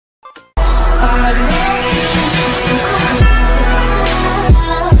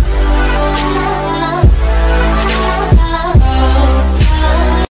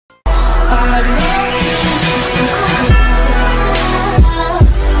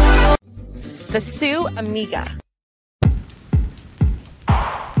The SuAmiga.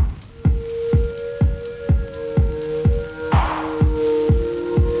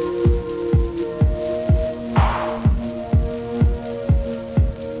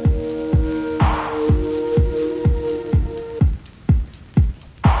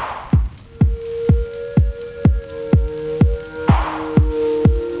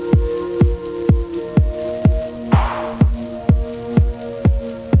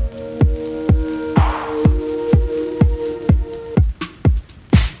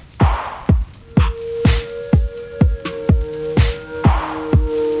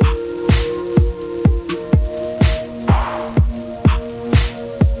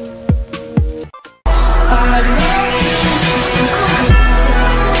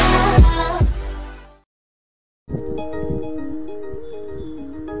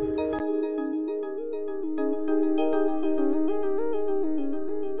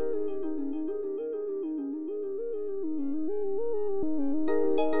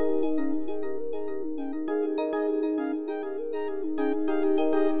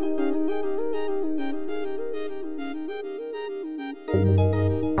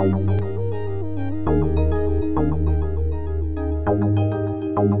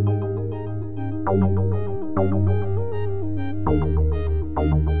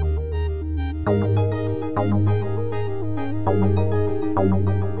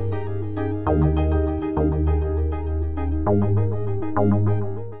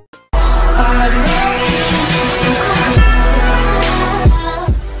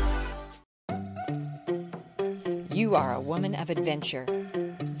 You are a woman of adventure.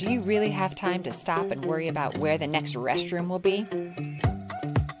 Do you really have time to stop and worry about where the next restroom will be?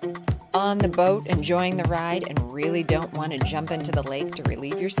 On the boat, enjoying the ride, and really don't want to jump into the lake to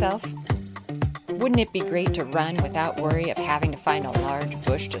relieve yourself? Wouldn't it be great to run without worry of having to find a large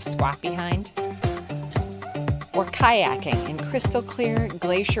bush to squat behind? Or kayaking in crystal clear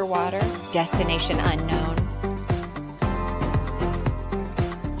glacier water, destination unknown?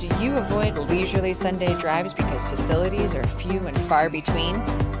 Do you avoid leisurely Sunday drives because facilities are few and far between?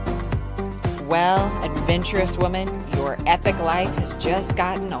 Well, adventurous woman, your epic life has just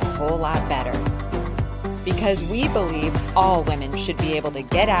gotten a whole lot better. Because we believe all women should be able to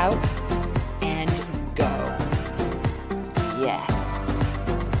get out and go. Yes.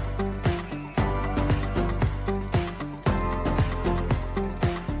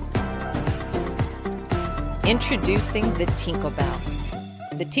 Introducing the Tinkle Belle.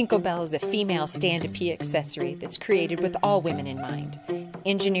 The Tinkle Belle is a female stand-to-pee accessory that's created with all women in mind.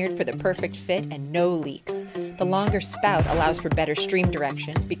 Engineered for the perfect fit and no leaks. The longer spout allows for better stream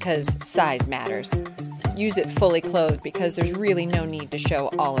direction because size matters. Use it fully clothed because there's really no need to show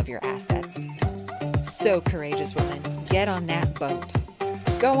all of your assets. So courageous woman, get on that boat.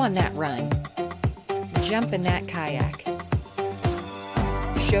 Go on that run. Jump in that kayak.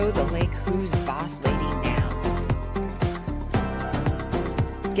 Show the lake who's boss lady now.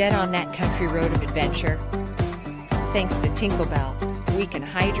 Get on that country road of adventure. Thanks to Tinkle Belle, we can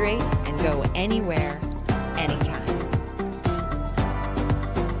hydrate and go anywhere, anytime.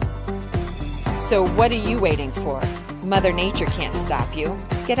 So what are you waiting for? Mother Nature can't stop you.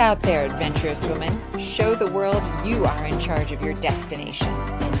 Get out there, adventurous woman. Show the world you are in charge of your destination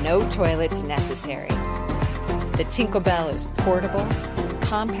and no toilets necessary. The Tinkle Belle is portable,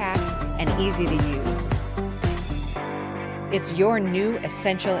 compact, and easy to use. It's your new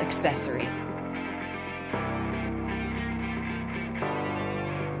essential accessory.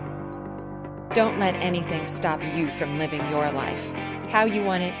 Don't let anything stop you from living your life. How you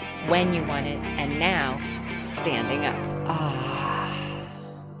want it, when you want it, and now, standing up. Ah,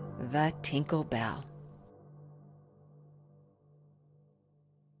 the Tinkle Belle.